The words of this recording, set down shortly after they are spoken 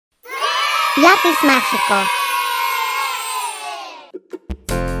Lápiz mágico.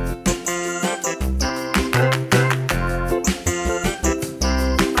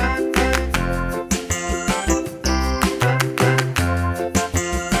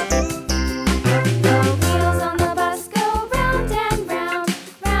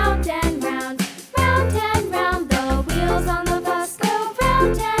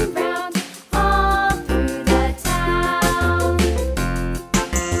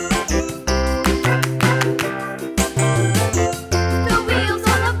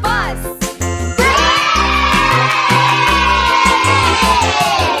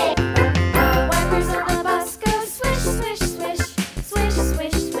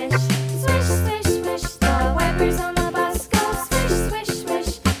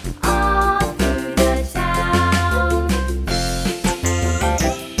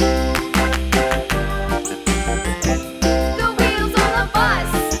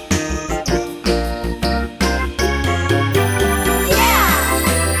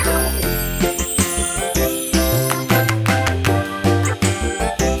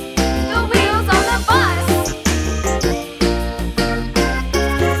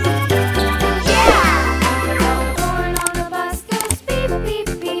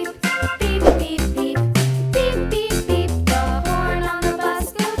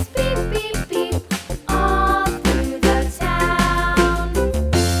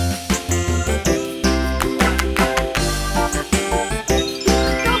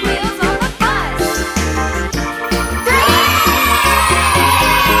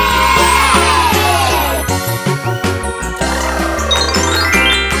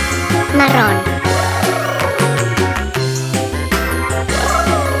 Marrón.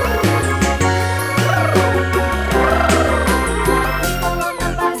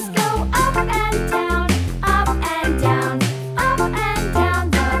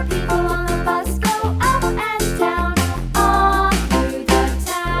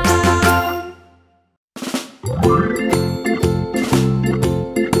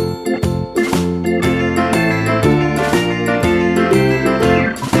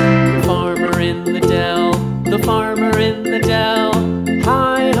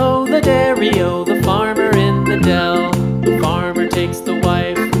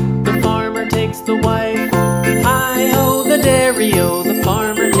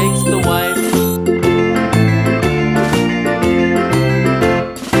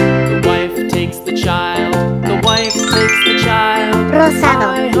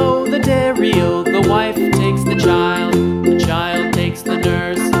 Hi-ho, the dairy-o, the wife takes the child takes the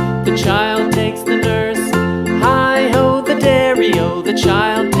nurse, the child takes the nurse. Hi-ho, the dairy-o, the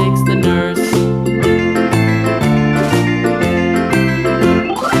child takes the nurse.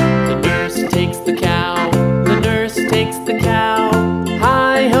 The nurse takes the cow, the nurse takes the cow.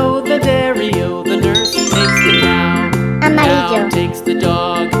 Hi-ho, the dairy-o, the nurse takes the cow. Amarillo. The cow takes the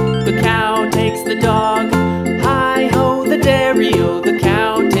dog, the cow takes the dog. Hi-ho, the dairy-o, the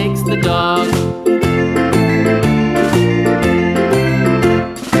cow takes the dog.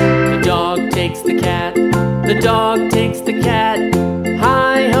 The dog takes the cat, the dog takes the cat.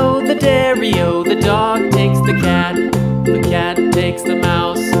 Hi-ho, the dairy-o, the dog takes the cat. The cat takes the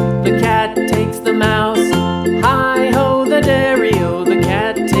mouse, the cat takes the mouse. Hi-ho, the dairy-o, the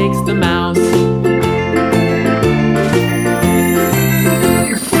cat takes the mouse.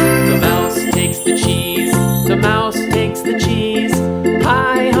 The mouse takes the cheese, the mouse takes the cheese.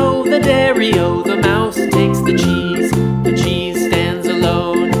 Hi-ho, the dairy-o, the mouse takes the cheese. The cheese stands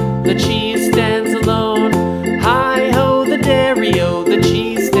alone, the cheese stands alone. Hi-ho, the dairy-o, the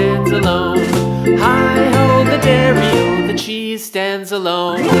cheese stands alone. Hi-ho, the dairy-o, the cheese stands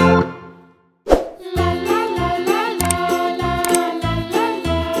alone.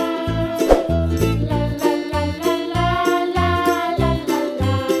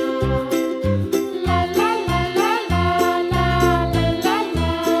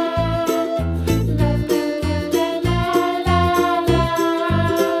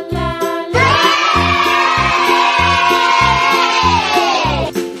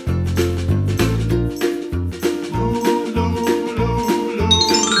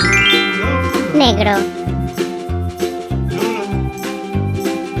 Negro.